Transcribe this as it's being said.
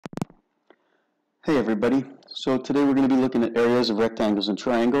Hey everybody, so today we're going to be looking at areas of rectangles and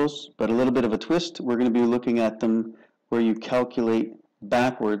triangles, but a little bit of a twist. We're going to be looking at them where you calculate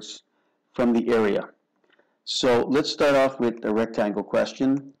backwards from the area. So let's start off with a rectangle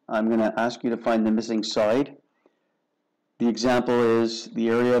question. I'm going to ask you to find the missing side. The example is the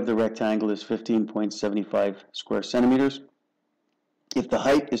area of the rectangle is 15.75 square centimeters. If the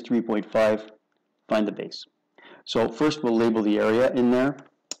height is 3.5, find the base. So first we'll label the area in there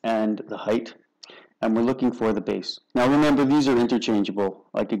and the height. And we're looking for the base. Now remember, these are interchangeable.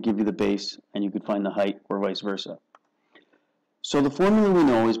 I could give you the base and you could find the height or vice versa. So the formula we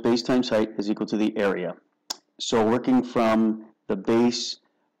know is base times height is equal to the area. So working from the base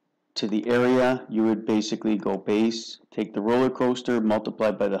to the area, you would basically go base, take the roller coaster, multiply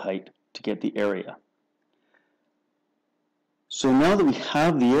by the height to get the area. So now that we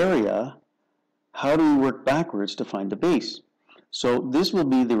have the area, how do we work backwards to find the base? So this will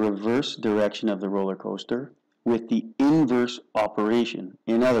be the reverse direction of the roller coaster with the inverse operation.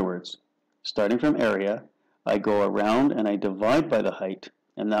 In other words, starting from area, I go around and I divide by the height,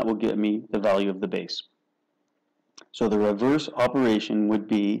 and that will give me the value of the base. So the reverse operation would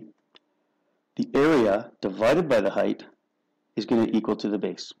be the area divided by the height is going to equal to the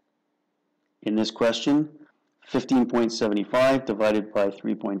base. In this question, 15.75 divided by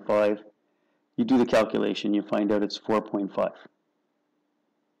 3.5, you do the calculation, you find out it's 4.5.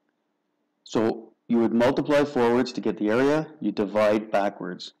 So you would multiply forwards to get the area, you divide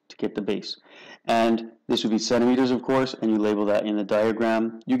backwards to get the base. And this would be centimeters, of course, and you label that in the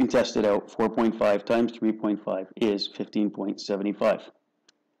diagram. You can test it out. 4.5 times 3.5 is 15.75.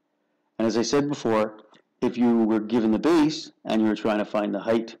 And as I said before, if you were given the base and you were trying to find the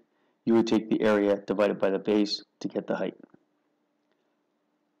height, you would take the area divided by the base to get the height.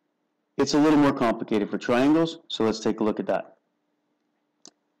 It's a little more complicated for triangles, so let's take a look at that.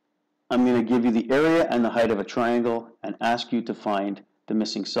 I'm going to give you the area and the height of a triangle and ask you to find the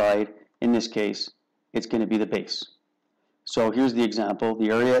missing side. In this case, it's going to be the base. So here's the example. The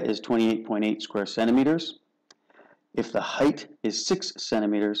area is 28.8 square centimeters. If the height is 6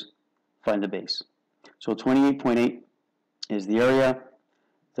 centimeters, find the base. So 28.8 is the area.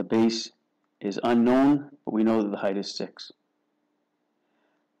 The base is unknown, but we know that the height is 6.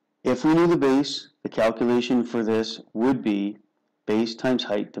 If we knew the base, the calculation for this would be base times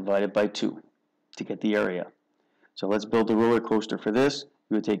height divided by 2 to get the area. So let's build a roller coaster for this.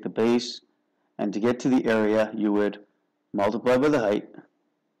 You would take the base, and to get to the area, you would multiply by the height,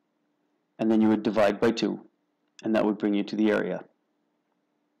 and then you would divide by 2, and that would bring you to the area.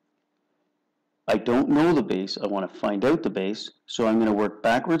 I don't know the base. I want to find out the base, so I'm going to work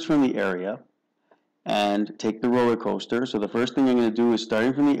backwards from the area and take the roller coaster. So the first thing I'm going to do is,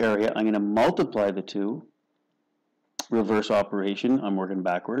 starting from the area, I'm going to multiply the 2. Reverse operation, I'm working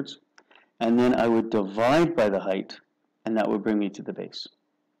backwards, and then I would divide by the height, and that would bring me to the base.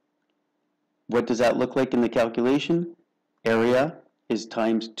 What does that look like in the calculation? Area is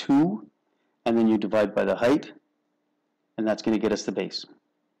times 2, and then you divide by the height, and that's going to get us the base.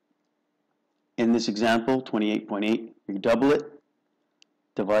 In this example, 28.8, you double it,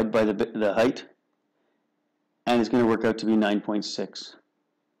 divide by the height, and it's going to work out to be 9.6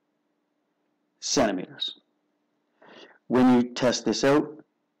 centimeters. When you test this out,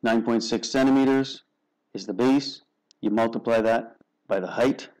 9.6 centimeters is the base. You multiply that by the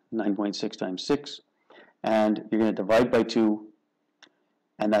height, 9.6 times 6, and you're going to divide by 2,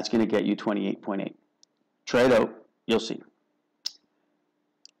 and that's going to get you 28.8. Try it out, you'll see.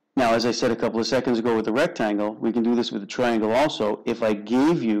 Now, as I said a couple of seconds ago with the rectangle, we can do this with the triangle also. If I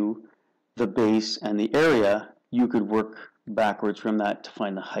gave you the base and the area, you could work backwards from that to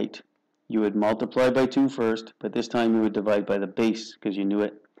find the height. You would multiply by 2 first, but this time you would divide by the base because you knew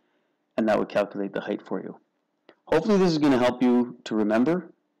it, and that would calculate the height for you. Hopefully this is going to help you to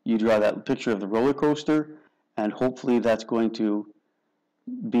remember. You draw that picture of the roller coaster, and hopefully that's going to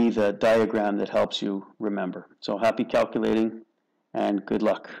be the diagram that helps you remember. So happy calculating, and good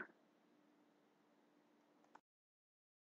luck.